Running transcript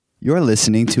You're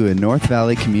listening to a North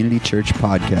Valley Community Church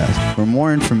podcast. For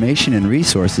more information and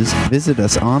resources, visit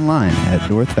us online at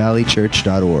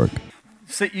northvalleychurch.org.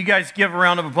 So you guys give a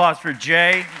round of applause for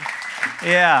Jay.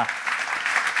 Yeah,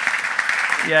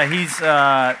 he's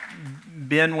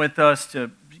been with us to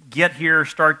get here,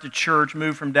 start the church,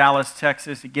 move from Dallas,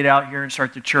 Texas, to get out here and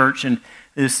start the church. And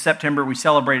this September, we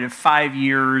celebrated 5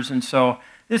 years. And so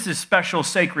this is special,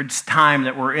 sacred time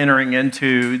that we're entering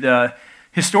into.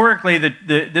 Historically,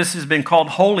 this has been called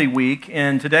Holy Week,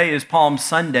 and today is Palm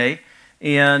Sunday.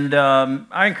 And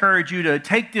I encourage you to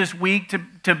take this week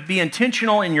to be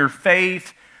intentional in your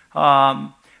faith,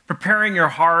 preparing your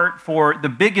heart for the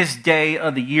biggest day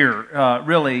of the year,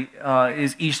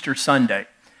 is Easter Sunday.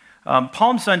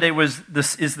 Palm Sunday is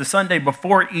the Sunday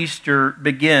before Easter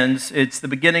begins. It's the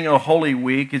beginning of Holy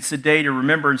Week. It's the day to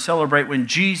remember and celebrate when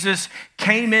Jesus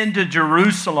came into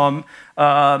Jerusalem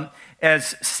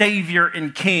as Savior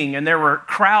and King. And there were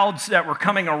crowds that were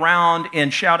coming around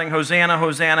and shouting, "Hosanna,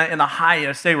 Hosanna in the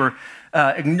highest." They were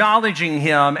acknowledging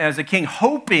him as a king,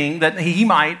 hoping that he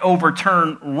might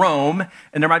overturn Rome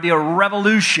and there might be a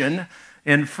revolution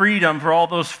and freedom for all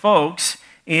those folks.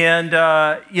 And,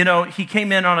 he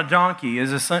came in on a donkey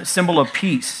as a symbol of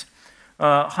peace.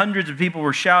 Hundreds of people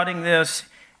were shouting this.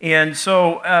 And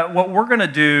so what we're going to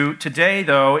do today,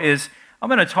 though, is I'm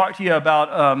going to talk to you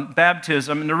about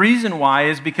baptism. And the reason why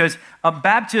is because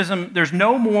baptism, there's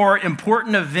no more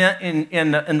important event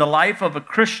in the life of a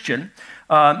Christian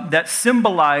that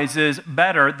symbolizes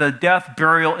better the death,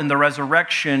 burial, and the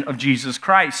resurrection of Jesus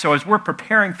Christ. So as we're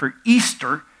preparing for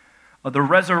Easter, the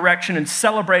resurrection and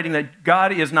celebrating that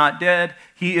God is not dead,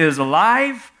 He is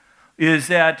alive, is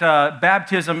that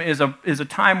baptism is a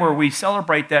time where we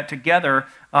celebrate that together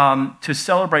to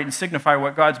celebrate and signify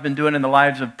what God's been doing in the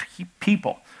lives of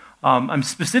people. I'm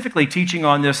specifically teaching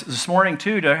on this morning,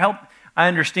 too, to help. I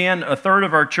understand a third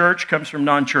of our church comes from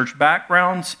non-church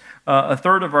backgrounds. A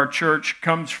third of our church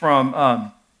comes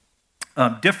from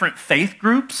different faith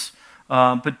groups,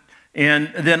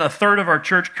 and then a third of our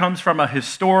church comes from a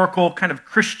historical kind of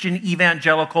Christian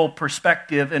evangelical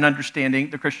perspective in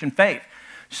understanding the Christian faith.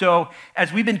 So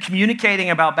as we've been communicating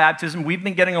about baptism, we've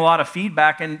been getting a lot of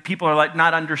feedback, and people are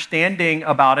not understanding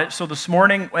about it. So this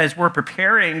morning, as we're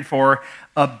preparing for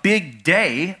a big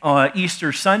day,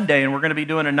 Easter Sunday, and we're going to be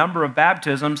doing a number of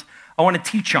baptisms, I want to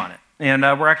teach on it. And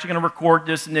we're actually going to record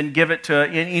this and then give it to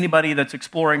anybody that's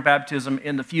exploring baptism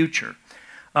in the future.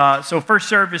 So first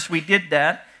service, we did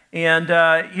that. And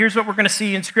here's what we're going to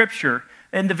see in Scripture.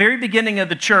 In the very beginning of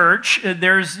the church,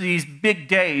 there's these big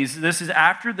days. This is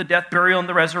after the death, burial, and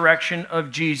the resurrection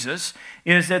of Jesus,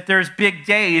 is that there's big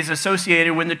days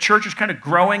associated when the church is kind of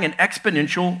growing in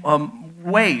exponential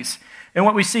ways. And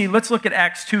what we see, let's look at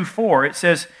Acts 2:4. It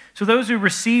says, "So those who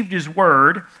received his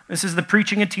word," this is the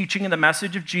preaching and teaching and the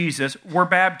message of Jesus, "were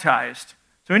baptized."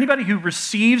 So anybody who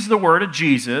receives the word of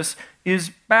Jesus is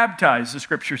baptized, the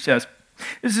Scripture says.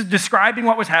 This is describing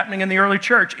what was happening in the early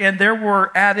church. And there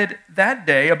were added that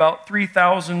day about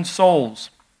 3,000 souls.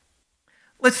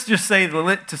 Let's just say,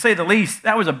 to say the least,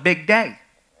 that was a big day.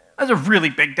 That was a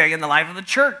really big day in the life of the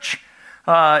church.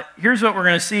 Here's what we're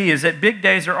going to see is that big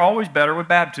days are always better with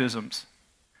baptisms.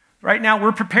 Right now,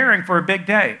 we're preparing for a big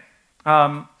day.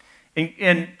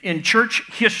 In church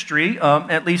history,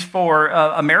 at least for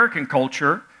American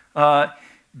culture,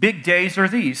 big days are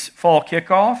these: fall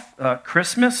kickoff,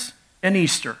 Christmas, and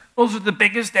Easter. Those are the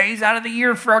biggest days out of the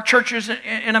year for our churches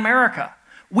in America.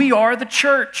 We are the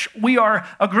church. We are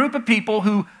a group of people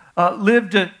who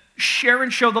live to share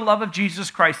and show the love of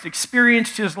Jesus Christ,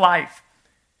 experienced his life.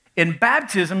 And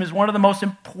baptism is one of the most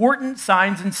important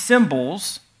signs and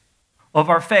symbols of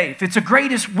our faith. It's the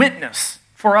greatest witness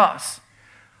for us.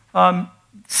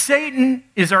 Satan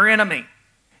is our enemy.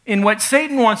 And what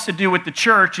Satan wants to do with the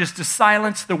church is to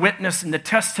silence the witness and the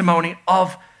testimony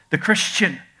of the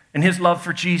Christian and his love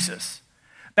for Jesus.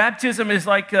 Baptism is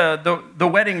like the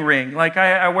wedding ring. Like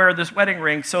I wear this wedding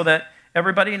ring so that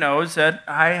everybody knows that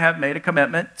I have made a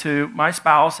commitment to my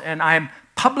spouse and I'm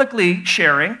publicly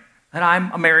sharing that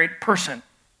I'm a married person.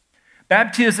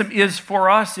 Baptism is, for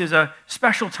us, is a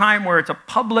special time where it's a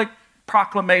public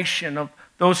proclamation of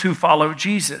those who follow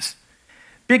Jesus.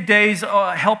 Big days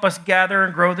help us gather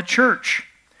and grow the church.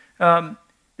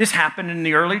 This happened in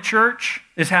the early church.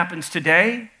 This happens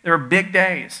today. There are big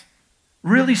days.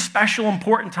 Really special,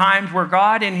 important times where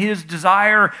God in his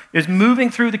desire is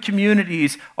moving through the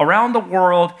communities around the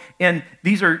world. And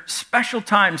these are special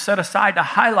times set aside to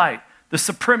highlight the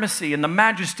supremacy and the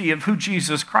majesty of who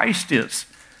Jesus Christ is.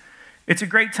 It's a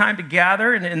great time to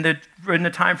gather and in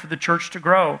the time for the church to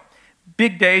grow.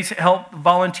 Big days help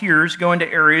volunteers go into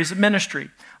areas of ministry.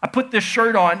 I put this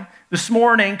shirt on this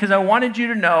morning because I wanted you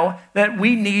to know that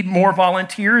we need more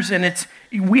volunteers, and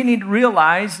we need to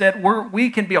realize that we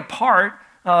can be a part,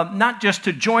 not just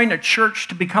to join a church,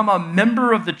 to become a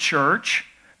member of the church,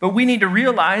 but we need to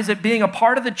realize that being a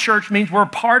part of the church means we're a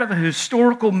part of a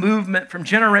historical movement from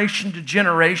generation to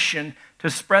generation to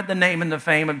spread the name and the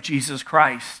fame of Jesus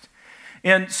Christ.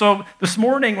 And so this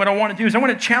morning, what I want to do is I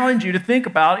want to challenge you to think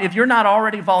about, if you're not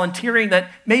already volunteering,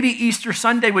 that maybe Easter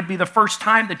Sunday would be the first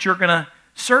time that you're going to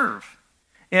serve.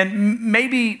 And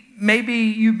maybe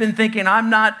you've been thinking, I'm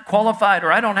not qualified,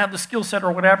 or I don't have the skill set,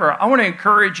 or whatever. I want to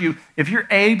encourage you, if you're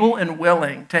able and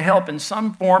willing to help in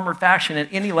some form or fashion at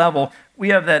any level, we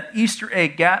have that the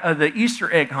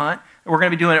Easter egg hunt that we're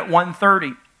going to be doing at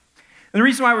 1:30. And the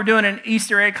reason why we're doing an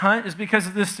Easter egg hunt is because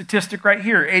of this statistic right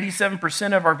here.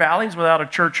 87% of our valleys without a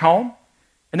church home,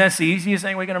 and that's the easiest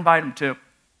thing we can invite them to.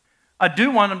 I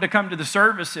do want them to come to the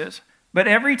services, but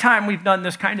every time we've done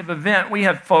this kind of event, we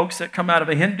have folks that come out of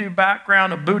a Hindu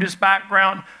background, a Buddhist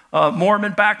background, a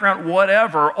Mormon background,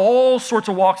 whatever. All sorts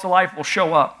of walks of life will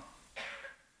show up.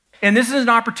 And this is an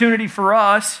opportunity for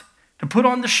us to put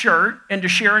on the shirt and to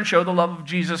share and show the love of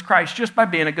Jesus Christ just by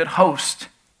being a good host.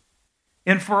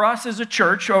 And for us as a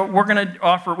church, we're going to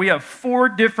offer, we have 4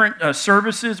 different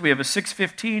services. We have a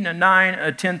 6:15, a 9,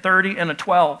 a 10:30, and a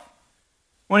 12. I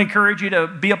want to encourage you to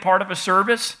be a part of a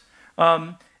service.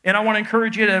 And I want to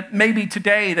encourage you to maybe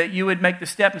today that you would make the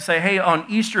step and say, hey, on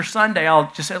Easter Sunday,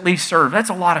 I'll just at least serve.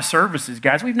 That's a lot of services,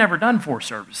 guys. We've never done 4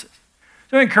 services.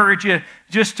 So I encourage you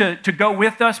just to go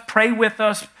with us, pray with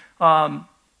us.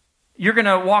 You're going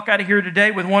to walk out of here today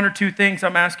with 1 or 2 things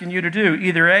I'm asking you to do.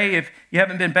 Either A, if you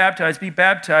haven't been baptized, be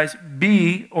baptized.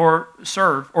 B, or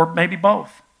serve, or maybe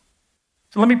both.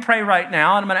 So let me pray right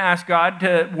now, and I'm going to ask God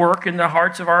to work in the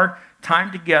hearts of our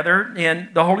time together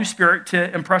and the Holy Spirit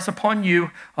to impress upon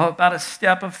you about a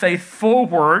step of faith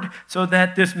forward so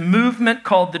that this movement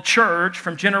called the church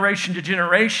from generation to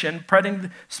generation,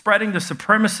 spreading the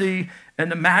supremacy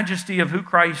and the majesty of who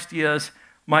Christ is,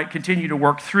 might continue to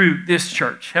work through this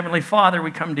church. Heavenly Father, we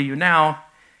come to you now,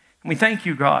 and we thank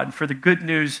you, God, for the good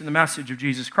news and the message of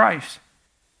Jesus Christ.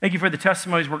 Thank you for the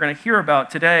testimonies we're going to hear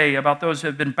about today, about those who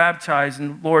have been baptized,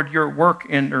 and Lord, your work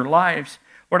in their lives.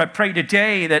 Lord, I pray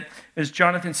today that, as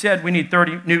Jonathan said, we need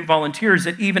 30 new volunteers,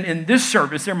 that even in this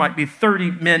service, there might be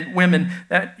 30 men, women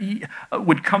that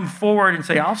would come forward and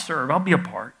say, I'll serve, I'll be a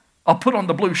part. I'll put on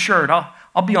the blue shirt,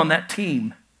 I'll be on that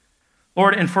team.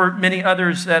 Lord, and for many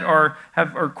others that are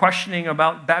questioning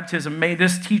about baptism, may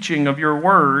this teaching of your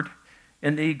word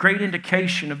and the great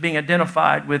indication of being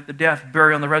identified with the death,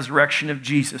 burial, and the resurrection of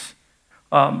Jesus,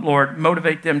 Lord,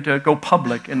 motivate them to go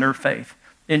public in their faith.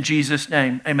 In Jesus'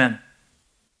 name, amen.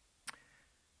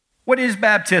 What is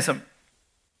baptism?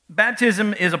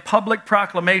 Baptism is a public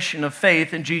proclamation of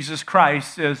faith in Jesus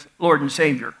Christ as Lord and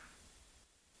Savior.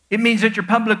 It means that you're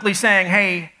publicly saying,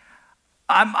 hey,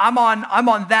 I'm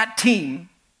on that team.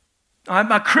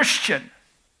 I'm a Christian.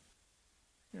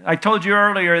 I told you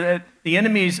earlier that the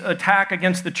enemy's attack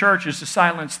against the church is to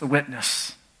silence the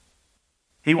witness.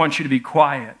 He wants you to be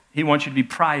quiet. He wants you to be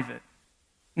private.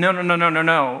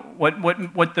 No.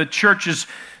 What the church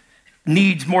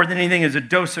needs more than anything is a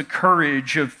dose of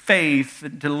courage, of faith,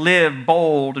 to live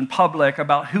bold and public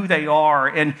about who they are.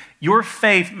 And your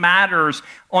faith matters.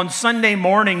 On Sunday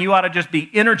morning, you ought to just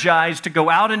be energized to go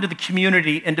out into the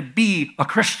community and to be a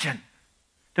Christian,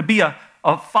 to be a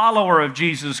follower of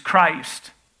Jesus Christ.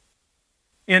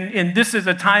 And this is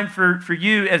a time for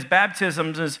you as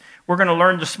baptisms, as we're going to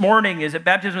learn this morning, is that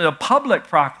baptism is a public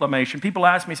proclamation. People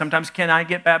ask me sometimes, can I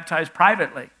get baptized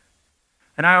privately?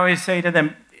 And I always say to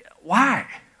them, why?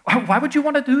 Why would you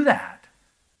want to do that?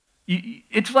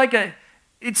 It's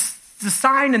the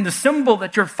sign and the symbol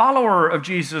that you're a follower of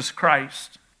Jesus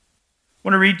Christ. I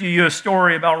want to read to you a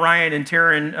story about Ryan and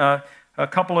Taryn, a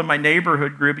couple in my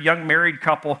neighborhood group, a young married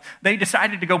couple. They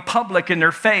decided to go public in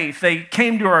their faith. They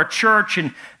came to our church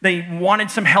and they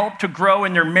wanted some help to grow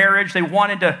in their marriage. They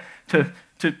wanted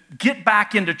to get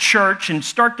back into church and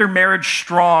start their marriage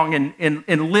strong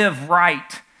and live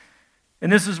right.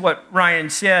 And this is what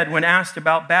Ryan said when asked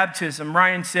about baptism.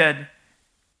 Ryan said,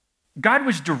 God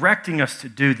was directing us to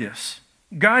do this.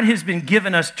 God has been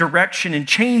giving us direction and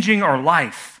changing our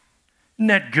life. Isn't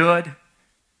that good?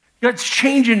 God's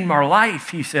changing our life,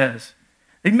 he says.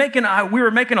 We were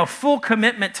making a full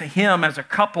commitment to him as a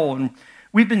couple, and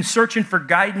we've been searching for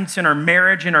guidance in our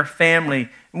marriage and our family.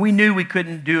 And we knew we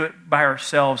couldn't do it by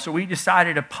ourselves, so we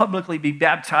decided to publicly be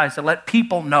baptized to let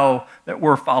people know that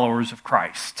we're followers of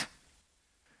Christ.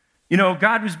 You know,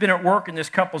 God has been at work in this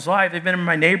couple's life. They've been in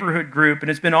my neighborhood group, and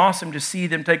it's been awesome to see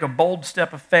them take a bold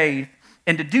step of faith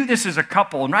And to do this as a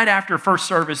couple, and right after first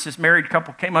service, this married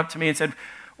couple came up to me and said,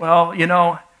 well,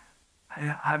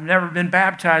 I've never been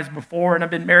baptized before, and I've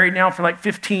been married now for like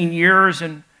 15 years,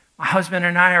 and my husband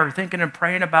and I are thinking and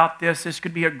praying about this. This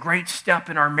could be a great step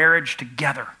in our marriage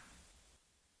together.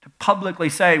 To publicly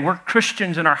say we're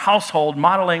Christians in our household,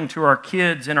 modeling to our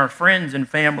kids and our friends and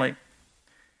family.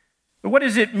 But what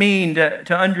does it mean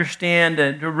to understand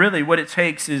to really what it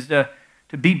takes is to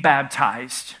be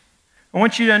baptized? I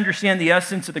want you to understand the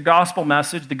essence of the gospel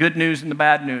message, the good news and the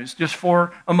bad news. Just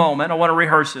for a moment, I want to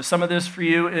rehearse this. Some of this for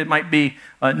you, it might be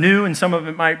new, and some of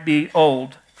it might be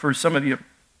old for some of you.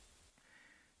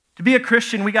 To be a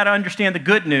Christian, we got to understand the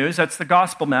good news. That's the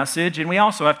gospel message. And we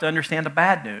also have to understand the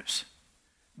bad news.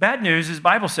 Bad news is the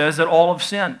Bible says that all have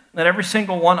sinned, that every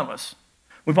single one of us.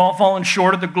 We've all fallen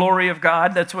short of the glory of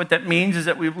God. That's what that means, is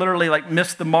that we've literally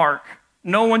missed the mark.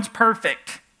 No one's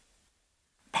perfect.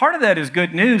 Part of that is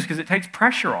good news because it takes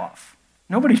pressure off.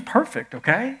 Nobody's perfect,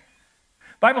 okay?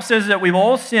 The Bible says that we've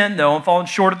all sinned, though, and fallen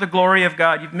short of the glory of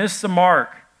God. You've missed the mark.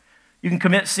 You can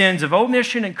commit sins of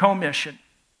omission and commission.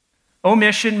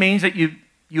 Omission means that you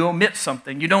omit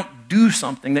something. You don't do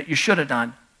something that you should have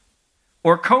done.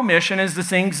 Or commission is the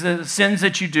sins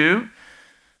that you do,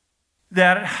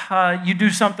 that you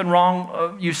do something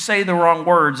wrong, you say the wrong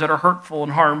words that are hurtful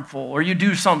and harmful, or you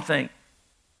do something.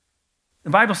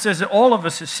 The Bible says that all of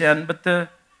us have sinned, but the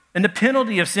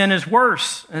penalty of sin is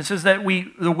worse. And it says that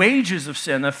the wages of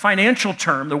sin, the financial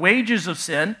term, the wages of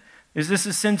sin, this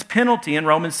is sin's penalty in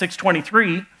Romans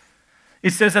 6:23.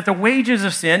 It says that the wages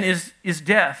of sin is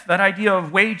death. That idea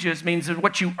of wages means that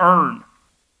what you earn.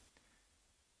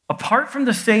 Apart from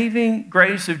the saving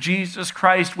grace of Jesus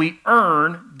Christ, we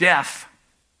earn death.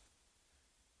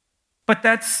 But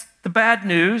that's the bad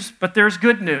news, but there's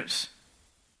good news.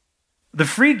 The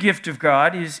free gift of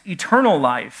God is eternal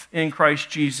life in Christ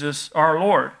Jesus our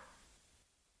Lord.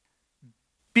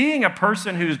 Being a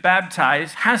person who's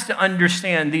baptized has to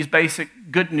understand these basic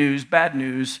good news, bad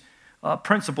news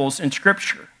principles in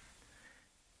Scripture.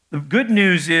 The good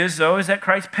news is that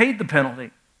Christ paid the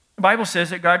penalty. The Bible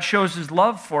says that God shows his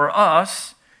love for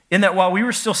us in that while we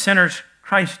were still sinners,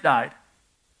 Christ died.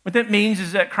 What that means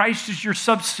is that Christ is your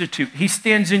substitute. He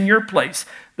stands in your place.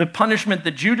 The punishment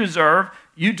that you deserve,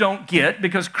 you don't get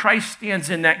because Christ stands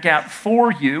in that gap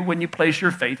for you when you place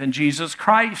your faith in Jesus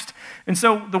Christ. And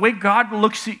so the way God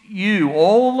looks at you,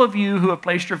 all of you who have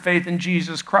placed your faith in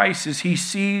Jesus Christ, is he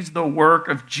sees the work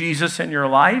of Jesus in your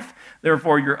life.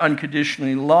 Therefore, you're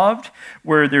unconditionally loved.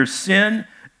 Where there's sin,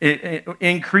 it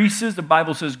increases. The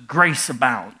Bible says grace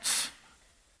abounds.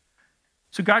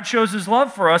 So God shows his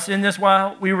love for us in this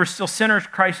while we were still sinners,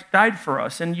 Christ died for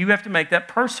us. And you have to make that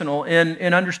personal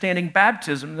in understanding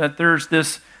baptism, that there's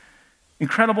this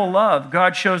incredible love.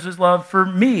 God shows his love for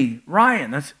me,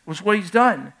 Ryan. That was what he's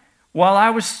done. While I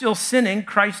was still sinning,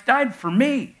 Christ died for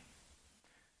me.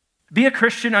 Be a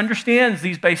Christian understands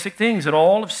these basic things, that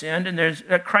all have sinned and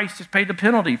that Christ has paid the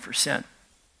penalty for sin.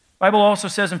 The Bible also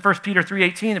says in 1 Peter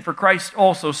 3:18 that for Christ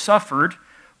also suffered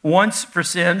once for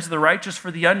sins, the righteous for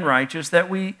the unrighteous,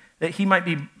 that he might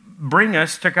bring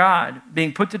us to God,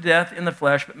 being put to death in the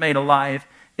flesh, but made alive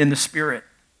in the Spirit.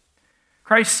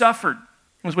 Christ suffered.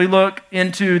 As we look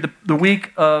into the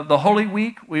week of the Holy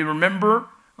Week, we remember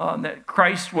that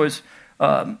Christ was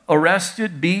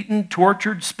arrested, beaten,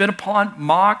 tortured, spit upon,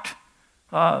 mocked.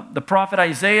 The prophet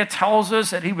Isaiah tells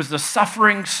us that he was the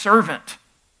suffering servant.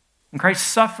 And Christ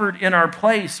suffered in our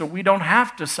place, so we don't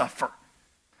have to suffer.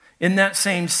 In that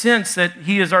same sense that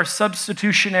he is our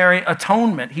substitutionary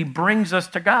atonement. He brings us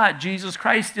to God. Jesus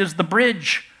Christ is the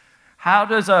bridge. How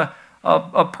does a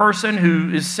person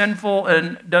who is sinful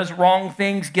and does wrong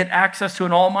things get access to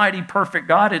an almighty, perfect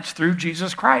God? It's through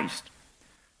Jesus Christ.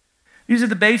 These are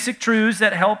the basic truths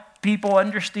that help people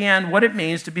understand what it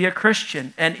means to be a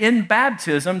Christian. And in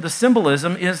baptism, the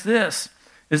symbolism is this,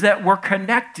 is that we're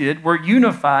connected, we're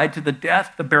unified to the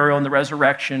death, the burial, and the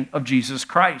resurrection of Jesus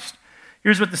Christ.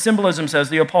 Here's what the symbolism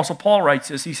says. The Apostle Paul writes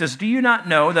this. He says, do you not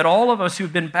know that all of us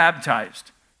who've been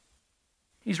baptized,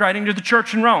 he's writing to the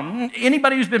church in Rome,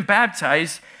 anybody who's been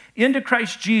baptized into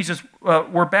Christ Jesus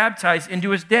were baptized into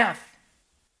his death.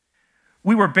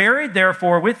 We were buried,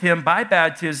 therefore, with him by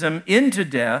baptism into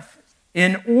death,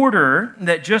 in order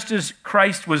that just as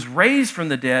Christ was raised from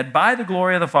the dead by the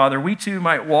glory of the Father, we too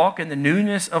might walk in the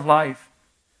newness of life.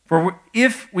 For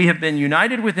if we have been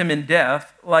united with him in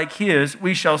death like his,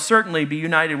 we shall certainly be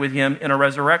united with him in a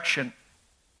resurrection.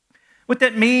 What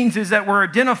that means is that we're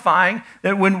identifying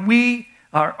that when we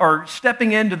are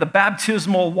stepping into the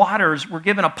baptismal waters, we're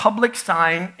given a public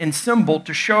sign and symbol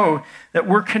to show that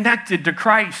we're connected to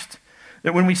Christ.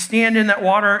 That when we stand in that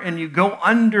water and you go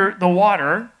under the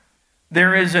water,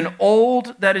 There is an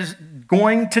old that is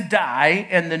going to die,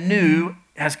 and the new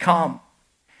has come.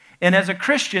 And as a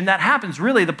Christian, that happens.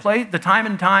 Really, the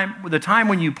time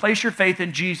when you place your faith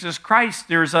in Jesus Christ,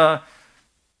 there's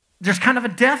kind of a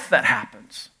death that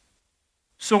happens.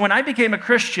 So when I became a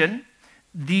Christian,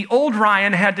 the old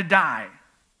Ryan had to die,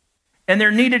 and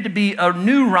there needed to be a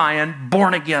new Ryan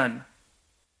born again.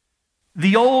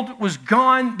 The old was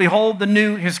gone, behold, the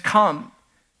new has come.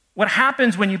 What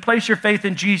happens when you place your faith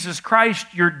in Jesus Christ,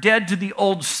 you're dead to the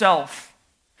old self.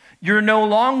 You're no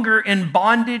longer in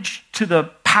bondage to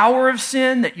the power of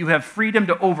sin, that you have freedom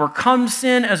to overcome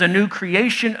sin as a new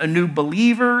creation, a new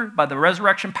believer by the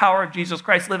resurrection power of Jesus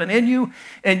Christ living in you,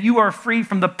 and you are free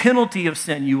from the penalty of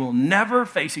sin. You will never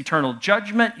face eternal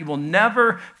judgment. You will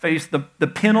never face the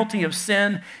penalty of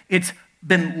sin. It's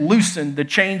been loosened. The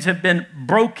chains have been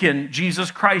broken.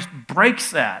 Jesus Christ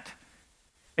breaks that.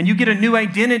 And you get a new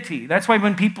identity. That's why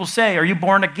when people say, "Are you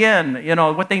born again?"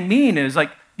 What they mean is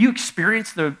you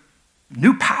experience the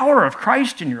new power of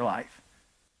Christ in your life.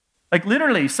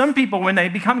 Literally, some people, when they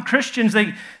become Christians,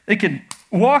 they can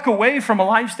walk away from a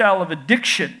lifestyle of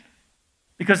addiction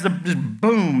because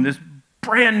this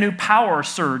brand new power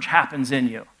surge happens in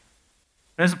you.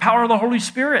 And it's the power of the Holy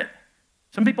Spirit.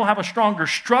 Some people have a stronger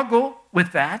struggle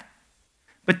with that,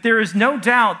 but there is no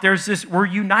doubt we're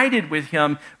united with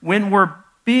him. When we're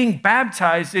being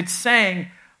baptized, it's saying,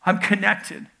 I'm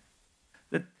connected.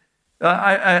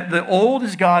 The old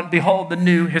is gone, behold, the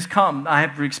new has come. I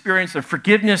have experienced the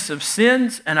forgiveness of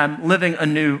sins, and I'm living a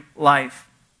new life.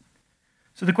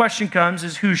 So the question comes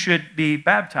is, who should be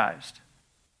baptized?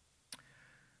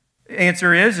 The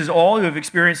answer is all who have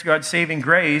experienced God's saving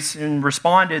grace and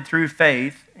responded through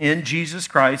faith in Jesus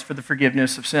Christ for the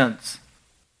forgiveness of sins.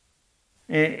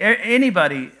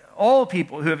 Anybody, all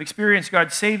people who have experienced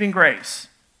God's saving grace,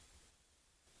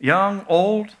 young,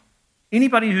 old,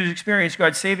 anybody who's experienced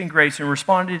God's saving grace and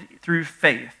responded through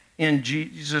faith in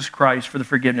Jesus Christ for the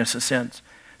forgiveness of sins.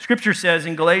 Scripture says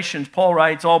in Galatians, Paul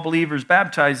writes, all believers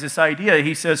baptize. This idea,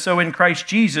 he says, so in Christ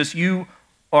Jesus, you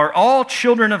are all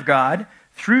children of God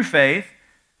through faith.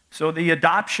 So the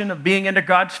adoption of being into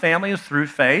God's family is through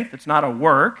faith. It's not a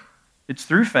work. It's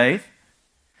through faith.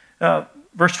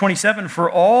 Verse 27,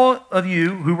 for all of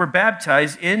you who were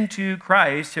baptized into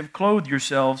Christ have clothed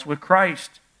yourselves with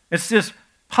Christ. It's this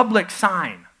public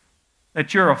sign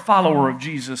that you're a follower of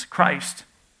Jesus Christ.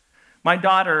 My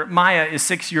daughter, Maya, is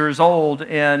 6 years old,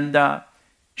 and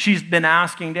she's been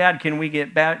asking, Dad, can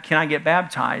I get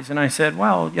baptized? And I said,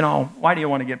 well, why do you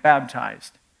want to get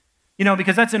baptized?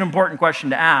 Because that's an important question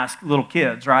to ask little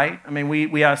kids, right? I mean,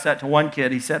 we asked that to one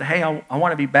kid. He said, hey, I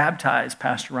want to be baptized,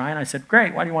 Pastor Ryan. I said,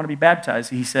 great, why do you want to be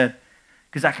baptized? He said,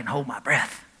 because I can hold my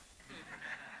breath.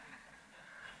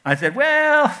 I said,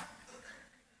 well,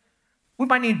 we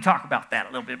might need to talk about that a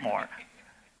little bit more.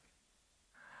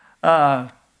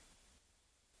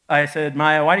 I said,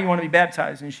 Maya, why do you want to be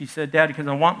baptized? And she said, Dad, because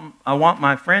I want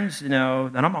my friends to know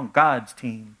that I'm on God's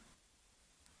team.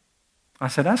 I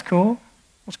said, that's cool.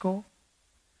 That's cool.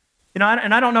 And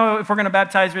I don't know if we're going to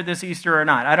baptize her this Easter or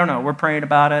not. I don't know. We're praying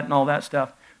about it and all that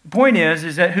stuff. The point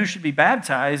is that who should be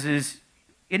baptized is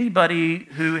anybody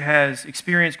who has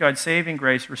experienced God's saving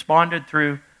grace, responded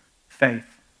through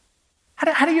faith.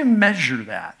 How do you measure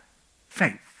that?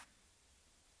 Faith.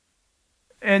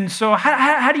 And so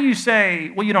how do you say,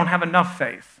 well, you don't have enough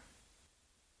faith?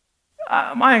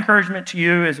 My encouragement to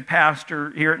you as a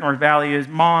pastor here at North Valley is,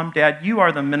 Mom, Dad, you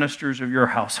are the ministers of your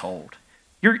household.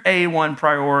 Your A1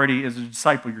 priority is to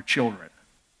disciple your children.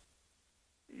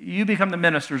 You become the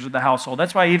ministers of the household.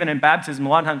 That's why even in baptism, a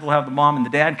lot of times we'll have the mom and the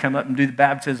dad come up and do the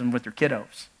baptism with their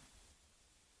kiddos.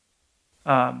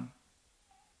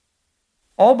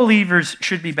 All believers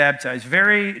should be baptized.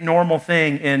 Very normal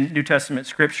thing in New Testament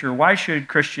scripture. Why should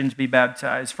Christians be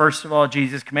baptized? First of all,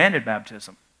 Jesus commanded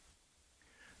baptism.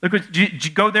 Look,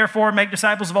 go therefore and make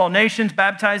disciples of all nations,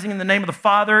 baptizing in the name of the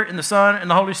Father, and the Son,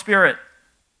 and the Holy Spirit.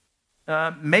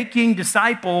 Making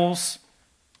disciples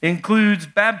includes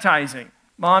baptizing.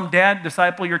 Mom, Dad,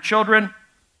 disciple your children.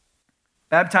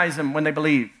 Baptize them when they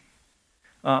believe.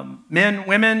 Men,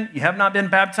 women, you have not been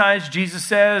baptized. Jesus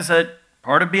says that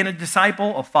part of being a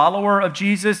disciple, a follower of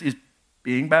Jesus, is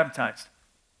being baptized.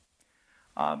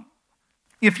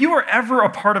 If you were ever a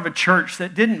part of a church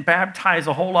that didn't baptize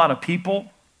a whole lot of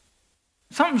people,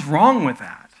 something's wrong with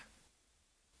that.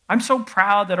 I'm so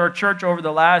proud that our church over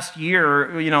the last year,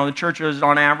 the church is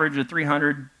on average of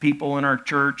 300 people in our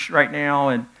church right now,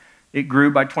 and it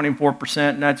grew by 24%,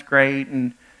 and that's great.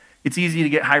 And it's easy to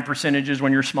get high percentages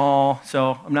when you're small,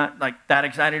 so I'm not that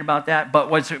excited about that. But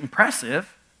what's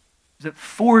impressive is that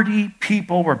 40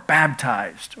 people were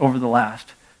baptized over the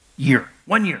last year,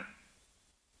 1 year.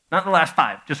 Not the last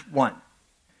 5, just 1.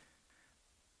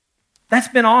 That's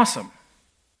been awesome.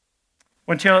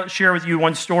 I want to share with you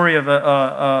one story of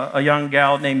a young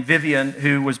gal named Vivian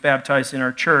who was baptized in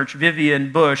our church.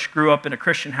 Vivian Bush grew up in a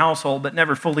Christian household but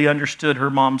never fully understood her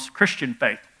mom's Christian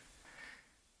faith.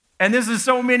 And this is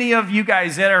so many of you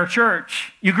guys at our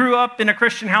church. You grew up in a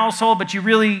Christian household, but you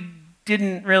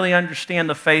didn't really understand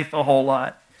the faith a whole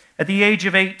lot. At the age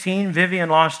of 18, Vivian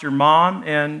lost her mom,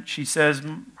 and she says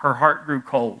her heart grew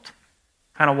cold.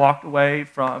 Kind of walked away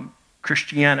from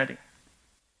Christianity.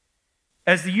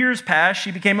 As the years passed,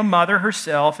 she became a mother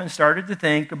herself and started to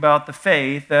think about the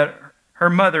faith that her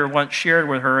mother once shared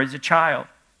with her as a child.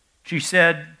 She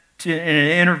said in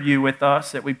an interview with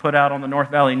us that we put out on the North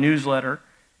Valley newsletter,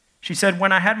 she said,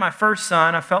 "When I had my first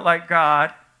son, I felt like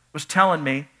God was telling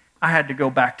me I had to go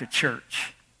back to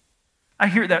church." I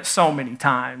hear that so many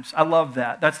times. I love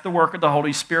that. That's the work of the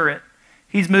Holy Spirit.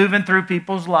 He's moving through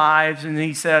people's lives, and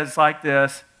he says like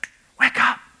this, "Wake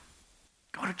up,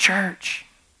 go to church."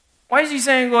 Why is he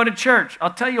saying go to church?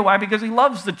 I'll tell you why, because he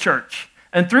loves the church.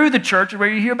 And through the church is where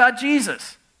you hear about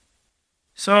Jesus.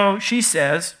 So she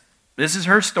says, this is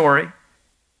her story.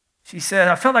 She said,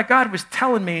 "I felt like God was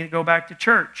telling me to go back to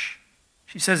church."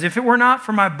 She says, "If it were not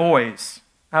for my boys,"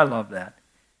 I love that,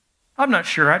 "I'm not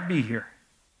sure I'd be here.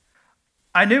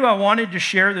 I knew I wanted to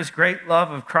share this great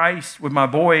love of Christ with my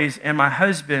boys and my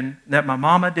husband that my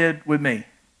mama did with me."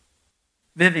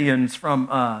 Vivian's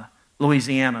from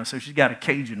Louisiana, so she's got a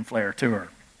Cajun flair to her.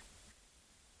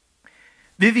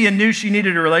 Vivian knew she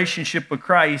needed a relationship with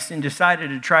Christ and decided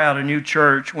to try out a new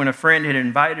church when a friend had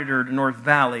invited her to North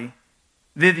Valley.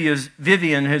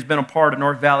 Vivian has been a part of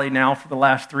North Valley now for the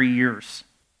last 3 years.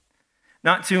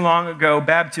 Not too long ago,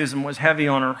 baptism was heavy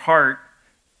on her heart,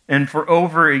 and for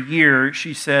over a year,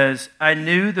 she says, "I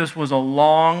knew this was a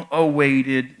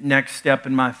long-awaited next step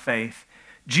in my faith.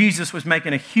 Jesus was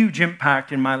making a huge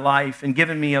impact in my life and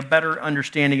giving me a better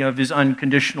understanding of his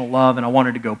unconditional love, and I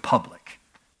wanted to go public."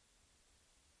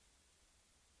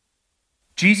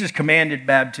 Jesus commanded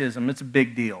baptism. It's a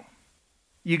big deal.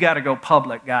 You got to go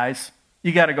public, guys.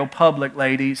 You got to go public,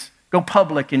 ladies. Go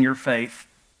public in your faith.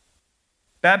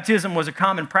 Baptism was a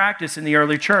common practice in the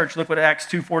early church. Look what Acts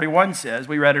 2:41 says.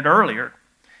 We read it earlier.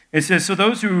 It says, "So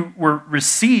those who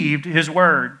received his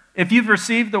word." If you've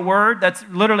received the word, that's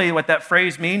literally what that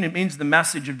phrase means. It means the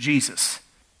message of Jesus.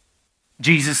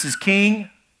 Jesus is king.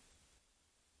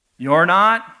 You're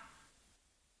not.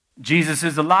 Jesus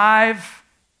is alive.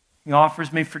 He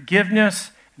offers me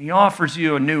forgiveness, and he offers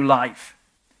you a new life.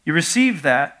 You received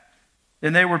that,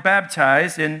 then they were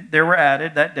baptized, and there were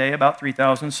added that day about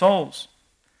 3,000 souls.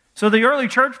 So the early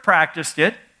church practiced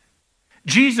it.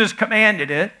 Jesus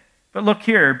commanded it. But look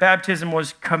here, baptism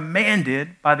was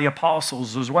commanded by the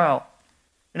apostles as well.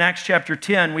 In Acts chapter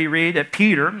 10, we read that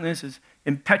Peter, and this is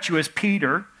impetuous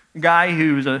Peter, a guy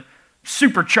who's a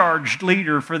supercharged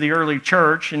leader for the early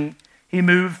church, and he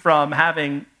moved from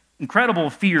having incredible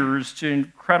fears to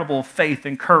incredible faith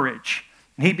and courage.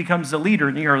 And he becomes the leader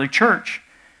in the early church.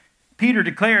 Peter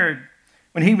declared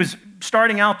when he was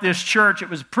starting out this church, it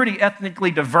was pretty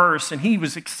ethnically diverse, and he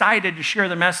was excited to share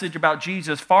the message about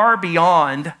Jesus far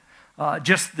beyond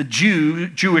just the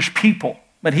Jewish people.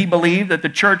 But he believed that the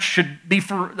church should be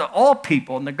for all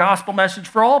people and the gospel message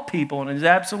for all people, and he's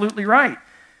absolutely right.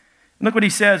 And look what he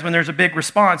says when there's a big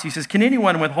response. He says, "Can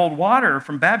anyone withhold water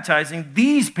from baptizing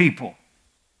these people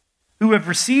who have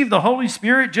received the Holy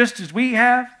Spirit just as we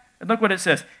have?" And look what it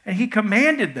says. And he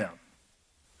commanded them.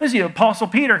 This is the Apostle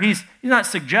Peter. He's not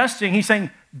suggesting, he's saying,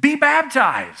 be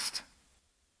baptized.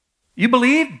 You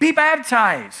believe? Be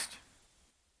baptized.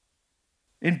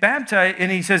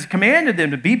 And he says, commanded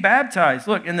them to be baptized.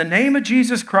 Look, in the name of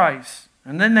Jesus Christ.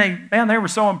 And then they were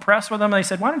so impressed with them, they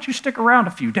said, "Why don't you stick around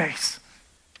a few days?"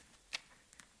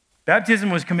 Baptism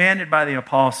was commanded by the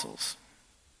apostles.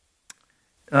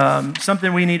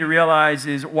 Something we need to realize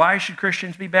is, why should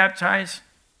Christians be baptized?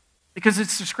 Because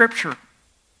it's the scripture.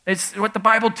 It's what the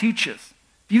Bible teaches.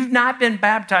 If you've not been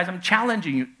baptized, I'm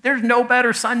challenging you. There's no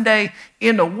better Sunday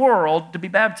in the world to be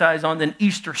baptized on than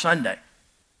Easter Sunday.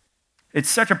 It's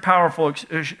such a powerful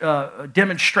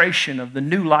demonstration of the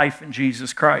new life in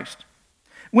Jesus Christ.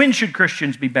 When should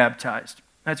Christians be baptized?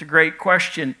 That's a great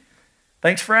question.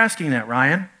 Thanks for asking that,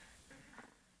 Ryan.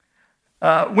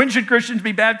 When should Christians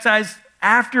be baptized?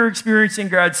 After experiencing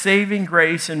God's saving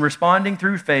grace and responding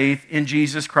through faith in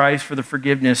Jesus Christ for the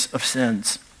forgiveness of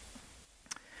sins.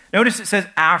 Notice it says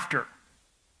after.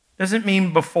 Doesn't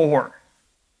mean before.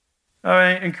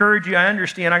 I encourage you, I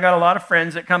understand, I got a lot of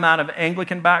friends that come out of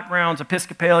Anglican backgrounds,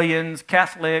 Episcopalians,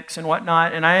 Catholics, and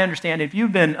whatnot, and I understand if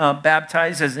you've been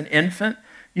baptized as an infant,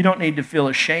 you don't need to feel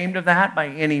ashamed of that by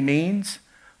any means.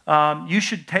 You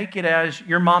should take it as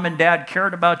your mom and dad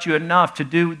cared about you enough to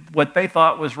do what they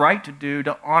thought was right to do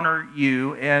to honor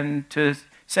you and to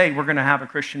say, we're going to have a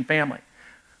Christian family.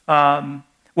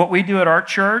 What we do at our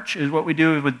church is what we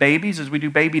do with babies, is we do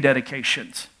baby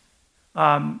dedications.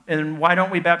 And why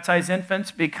don't we baptize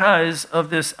infants? Because of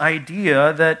this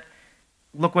idea that,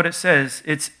 look what it says.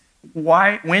 It's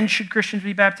when should Christians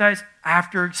be baptized?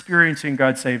 After experiencing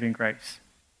God's saving grace.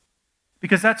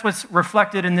 Because that's what's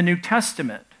reflected in the New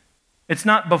Testament. It's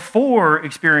not before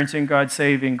experiencing God's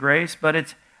saving grace, but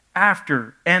it's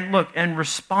after. And look, and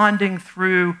responding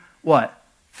through what?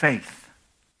 Faith.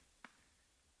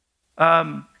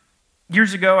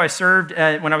 Years ago, I served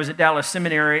when I was at Dallas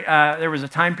Seminary. There was a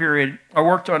time period, I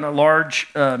worked on a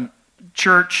large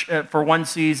church for one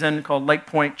season called Lake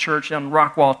Point Church down in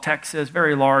Rockwall, Texas.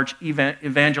 Very large,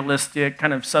 evangelistic,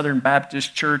 kind of Southern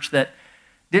Baptist church that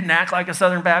didn't act like a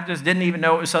Southern Baptist, didn't even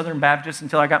know it was Southern Baptist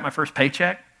until I got my first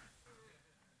paycheck.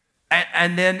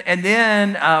 And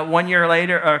then 1 year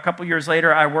later, a couple years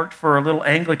later, I worked for a little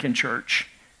Anglican church.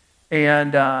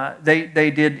 And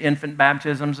they did infant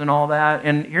baptisms and all that.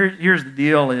 And here's the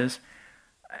deal is,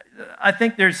 I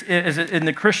think in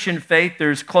the Christian faith,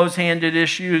 there's closed-handed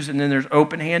issues and then there's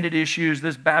open-handed issues.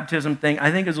 This baptism thing,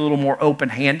 I think, is a little more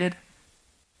open-handed.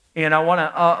 And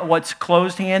what's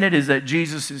closed-handed is that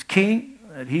Jesus is king,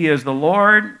 that he is the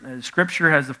Lord, that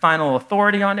Scripture has the final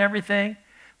authority on everything.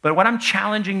 But what I'm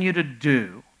challenging you to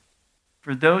do,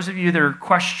 for those of you that are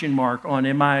question mark on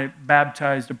am I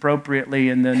baptized appropriately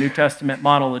in the New Testament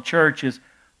model of the church, is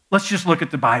let's just look at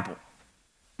the Bible.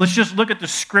 Let's just look at the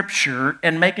Scripture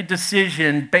and make a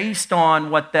decision based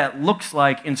on what that looks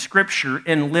like in Scripture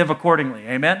and live accordingly.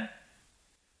 Amen?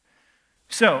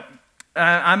 So,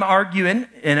 I'm arguing,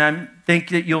 and I think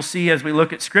that you'll see as we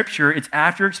look at Scripture, it's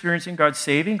after experiencing God's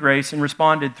saving grace and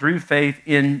responded through faith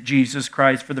in Jesus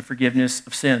Christ for the forgiveness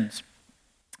of sins.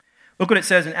 Look what it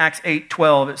says in Acts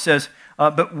 8:12. It says,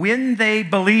 but when they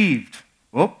believed,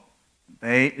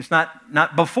 it's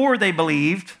not before they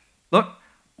believed. Look,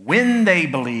 when they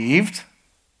believed,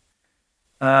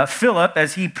 Philip,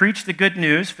 as he preached the good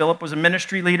news, Philip was a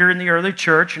ministry leader in the early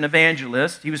church, an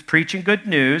evangelist. He was preaching good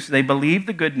news. They believed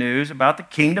the good news about the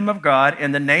kingdom of God.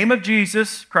 In the name of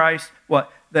Jesus Christ,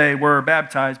 they were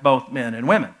baptized, both men and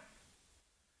women.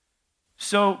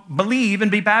 So believe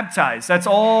and be baptized. That's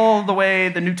all the way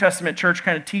the New Testament church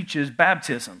kind of teaches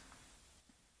baptism.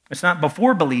 It's not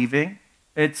before believing.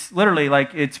 It's literally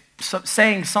like it's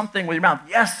saying something with your mouth.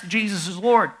 Yes, Jesus is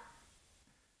Lord.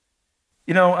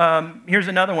 Here's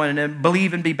another one. And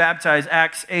believe and be baptized.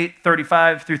 Acts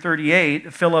 8:35 through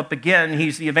 38. Philip, again,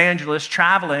 he's the evangelist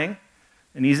traveling.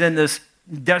 And he's in this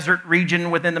desert region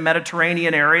within the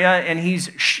Mediterranean area. And he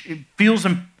feels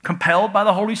compelled by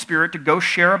the Holy Spirit to go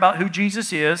share about who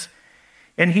Jesus is.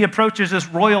 And he approaches this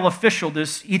royal official,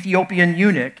 this Ethiopian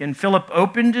eunuch. And Philip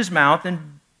opened his mouth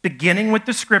and beginning with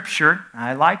the Scripture.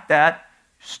 I like that.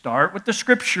 Start with the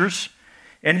Scriptures.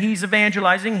 And he's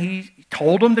evangelizing. He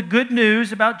told him the good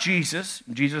news about Jesus.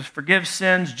 Jesus forgives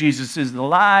sins. Jesus is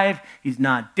alive. He's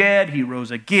not dead. He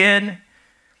rose again.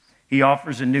 He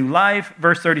offers a new life.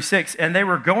 Verse 36, and they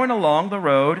were going along the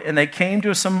road, and they came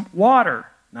to some water.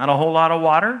 Not a whole lot of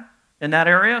water in that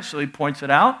area, so he points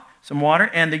it out, some water.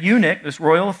 And the eunuch, this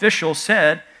royal official,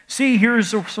 said, see,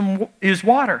 here's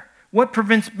water. What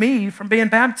prevents me from being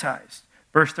baptized?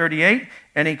 Verse 38,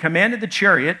 and he commanded the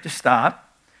chariot to stop.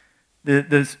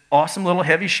 This awesome little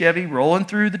heavy Chevy rolling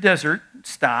through the desert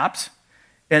stops,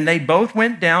 and they both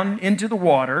went down into the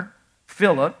water,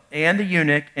 Philip and the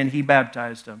eunuch, and he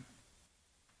baptized them.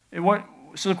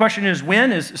 So the question is,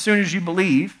 when? Is as soon as you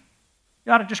believe,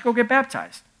 you ought to just go get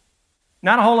baptized.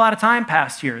 Not a whole lot of time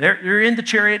passed here. They're in the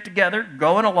chariot together,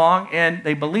 going along, and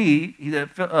they believe.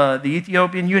 The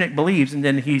Ethiopian eunuch believes, and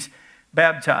then he's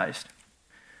baptized.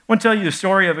 I want to tell you the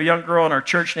story of a young girl in our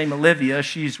church named Olivia.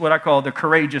 She's what I call the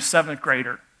courageous seventh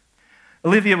grader.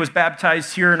 Olivia was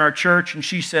baptized here in our church, and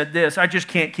she said this, I just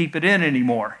can't keep it in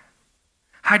anymore.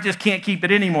 I just can't keep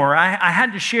it anymore. I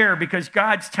had to share because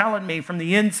God's telling me from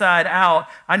the inside out,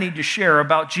 I need to share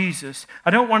about Jesus. I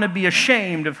don't want to be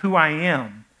ashamed of who I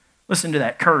am. Listen to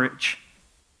that courage.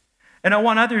 And I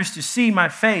want others to see my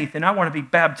faith, and I want to be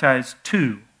baptized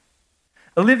too.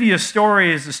 Olivia's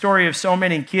story is the story of so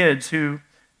many kids who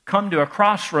come to a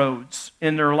crossroads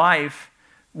in their life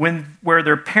where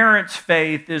their parents'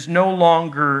 faith is no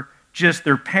longer just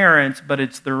their parents, but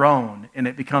it's their own, and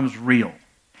it becomes real.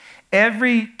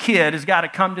 Every kid has got to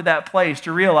come to that place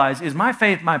to realize, is my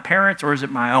faith my parents' or is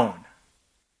it my own?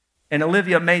 And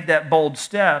Olivia made that bold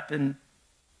step, and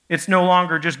It's no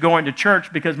longer just going to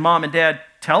church because mom and dad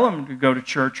tell them to go to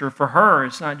church, or for her,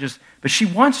 it's not just, but she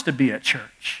wants to be at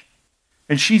church.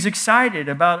 And she's excited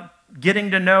about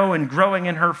getting to know and growing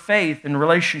in her faith and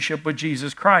relationship with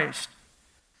Jesus Christ.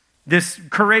 This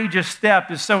courageous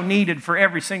step is so needed for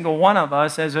every single one of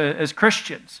us as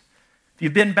Christians. If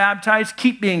you've been baptized,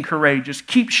 keep being courageous.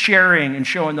 Keep sharing and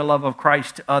showing the love of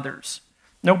Christ to others.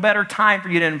 No better time for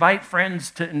you to invite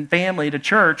friends and family to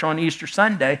church on Easter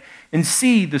Sunday and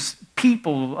see the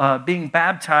people being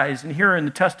baptized and hearing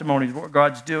the testimonies of what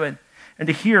God's doing, and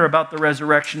to hear about the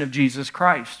resurrection of Jesus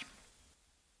Christ.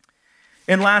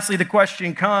 And lastly, the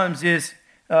question comes is,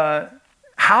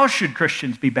 how should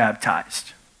Christians be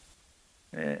baptized?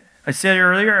 I said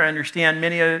earlier, I understand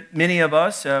many of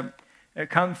us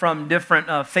come from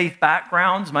different faith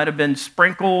backgrounds, might have been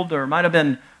sprinkled or might have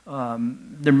been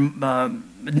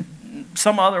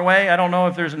some other way. I don't know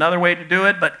if there's another way to do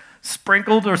it, but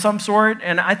sprinkled or some sort.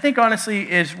 And I think honestly,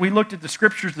 as we looked at the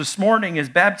scriptures this morning, is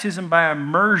baptism by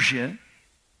immersion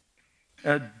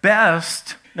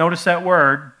best, notice that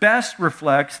word, best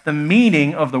reflects the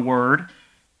meaning of the word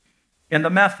and the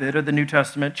method of the New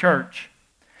Testament church.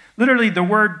 Literally, the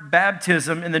word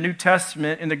baptism in the New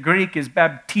Testament in the Greek is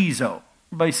baptizo.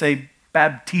 Everybody say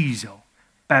baptizo,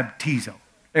 baptizo.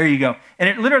 There you go. And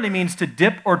it literally means to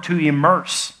dip or to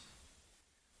immerse.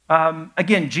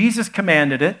 Again, Jesus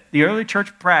commanded it, the early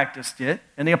church practiced it,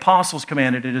 and the apostles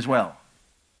commanded it as well.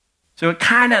 So it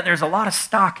there's a lot of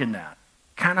stock in that.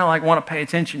 Kind of like want to pay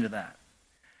attention to that.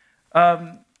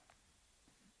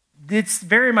 It's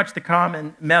very much the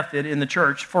common method in the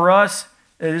church. For us,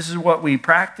 this is what we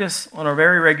practice on a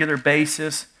very regular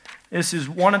basis. This is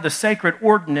one of the sacred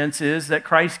ordinances that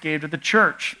Christ gave to the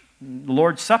church. The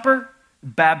Lord's Supper,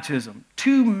 baptism.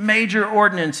 Two major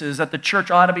ordinances that the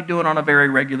church ought to be doing on a very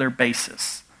regular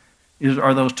basis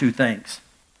are those two things.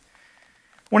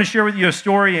 I want to share with you a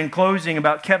story in closing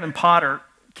about Kevin Potter.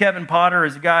 Kevin Potter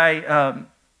is a guy,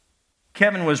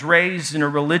 Kevin was raised in a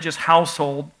religious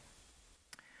household,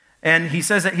 and he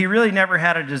says that he really never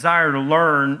had a desire to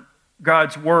learn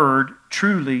God's word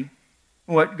truly,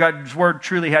 what God's word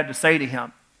truly had to say to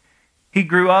him. He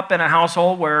grew up in a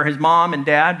household where his mom and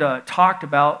dad talked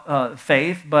about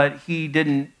faith, but he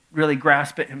didn't really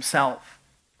grasp it himself.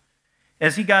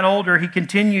 As he got older, he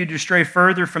continued to stray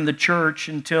further from the church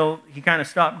until he kind of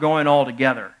stopped going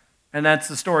altogether. And that's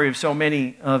the story of so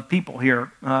many of people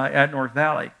here at North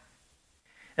Valley.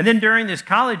 And then during his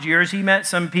college years, he met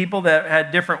some people that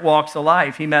had different walks of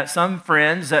life. He met some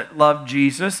friends that loved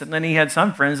Jesus, and then he had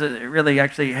some friends that really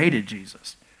actually hated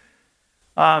Jesus.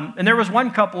 And there was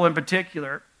one couple in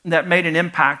particular that made an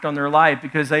impact on their life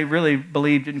because they really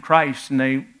believed in Christ, and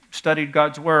they studied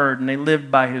God's word, and they lived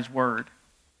by his word.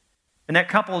 And that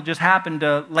couple just happened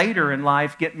to later in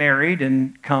life get married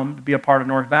and come to be a part of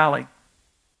North Valley.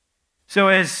 So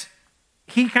as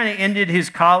he kind of ended his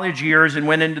college years and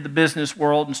went into the business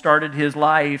world and started his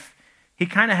life, he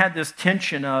kind of had this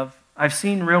tension of, I've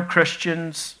seen real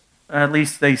Christians, at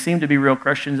least they seem to be real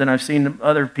Christians, and I've seen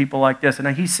other people like this.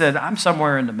 And he said, I'm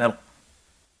somewhere in the middle.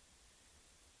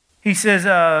 He says,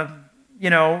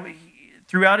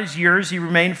 throughout his years, he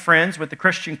remained friends with the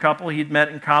Christian couple he'd met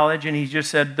in college, and he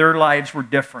just said their lives were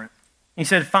different. He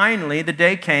said, finally, the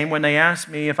day came when they asked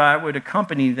me if I would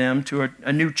accompany them to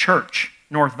a new church,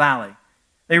 North Valley.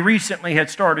 They recently had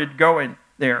started going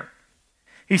there.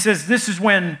 He says, this is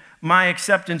when my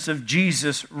acceptance of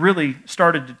Jesus really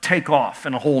started to take off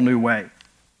in a whole new way.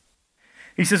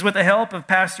 He says, with the help of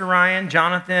Pastor Ryan,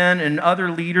 Jonathan, and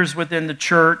other leaders within the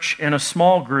church and a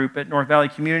small group at North Valley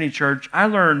Community Church, I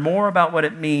learned more about what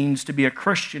it means to be a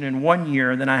Christian in 1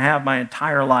 year than I have my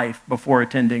entire life before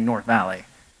attending North Valley.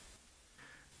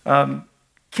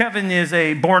 Kevin is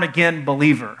a born-again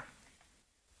believer.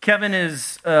 Kevin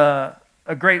is a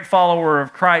great follower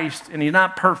of Christ, and he's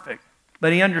not perfect,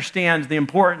 but he understands the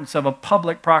importance of a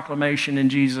public proclamation in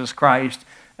Jesus Christ,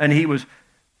 and he was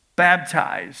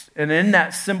baptized. And in that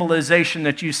symbolization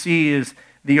that you see is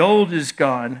the old is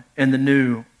gone and the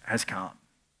new has come.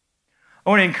 I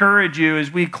want to encourage you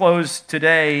as we close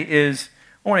today I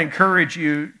want to encourage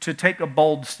you to take a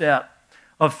bold step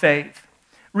of faith.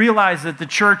 Realize that the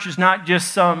church is not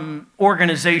just some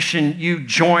organization you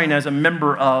join as a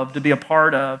member of to be a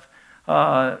part of,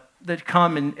 that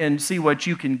come and see what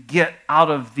you can get out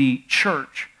of the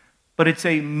church. But it's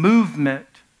a movement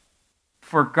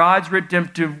for God's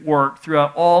redemptive work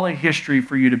throughout all of history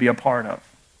for you to be a part of.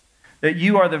 That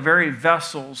you are the very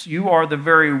vessels, you are the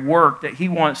very work that he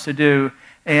wants to do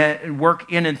and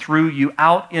work in and through you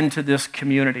out into this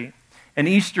community. And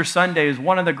Easter Sunday is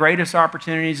one of the greatest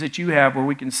opportunities that you have where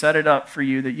we can set it up for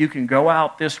you that you can go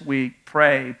out this week,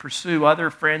 pray, pursue other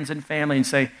friends and family and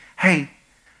say, hey,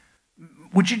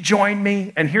 would you join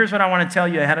me? And here's what I want to tell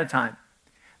you ahead of time.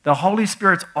 The Holy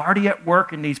Spirit's already at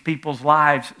work in these people's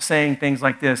lives saying things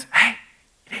like this, hey,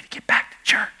 you need to get back to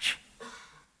church.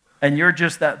 And you're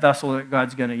just that vessel that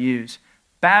God's going to use.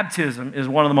 Baptism is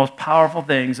one of the most powerful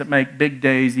things that make big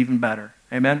days even better.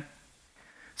 Amen?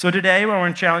 So today, what I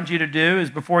want to challenge you to do is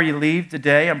before you leave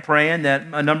today, I'm praying that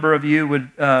a number of you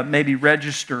would maybe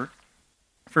register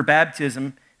for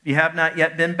baptism if you have not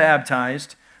yet been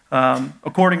baptized,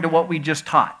 according to what we just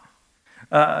taught.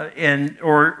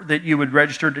 Or that you would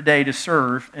register today to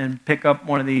serve and pick up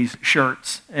one of these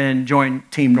shirts and join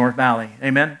Team North Valley.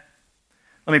 Amen?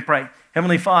 Let me pray.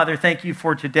 Heavenly Father, thank you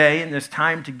for today and this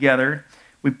time together.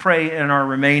 We pray in our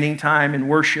remaining time in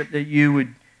worship that you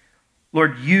would,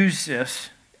 Lord, use this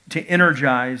to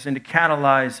energize and to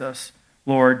catalyze us,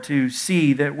 Lord, to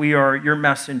see that we are your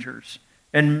messengers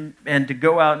and to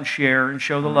go out and share and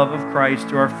show the love of Christ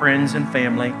to our friends and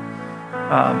family.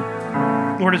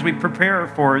 Lord, as we prepare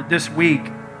for this week,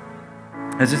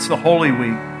 as it's the Holy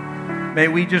Week, may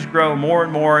we just grow more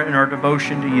and more in our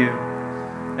devotion to you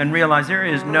and realize there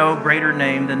is no greater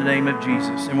name than the name of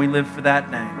Jesus, and we live for that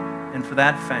name and for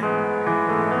that fame.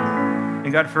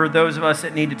 And God, for those of us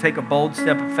that need to take a bold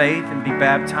step of faith and be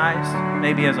baptized,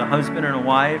 maybe as a husband and a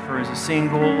wife, or as a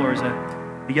single, or as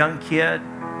a young kid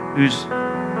who's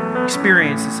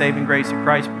experienced the saving grace of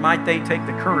Christ, might they take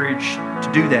the courage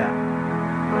to do that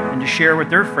and to share with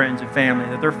their friends and family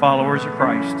that they're followers of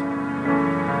Christ.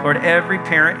 Lord, every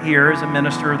parent here is a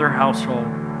minister of their household.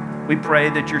 We pray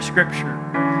that your scripture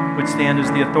would stand as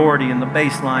the authority and the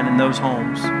baseline in those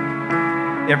homes.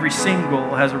 Every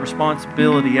single has a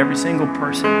responsibility, every single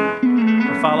person,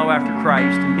 to follow after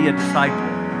Christ and be a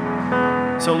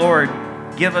disciple. So, Lord,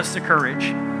 give us the courage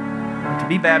to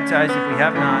be baptized if we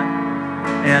have not,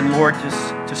 and, Lord,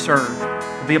 to serve,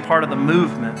 to be a part of the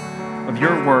movement of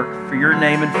your work for your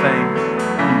name and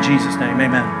fame. In Jesus' name,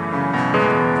 amen.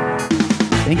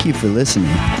 Thank you for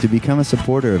listening. To become a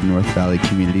supporter of North Valley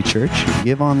Community Church,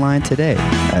 give online today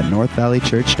at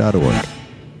northvalleychurch.org.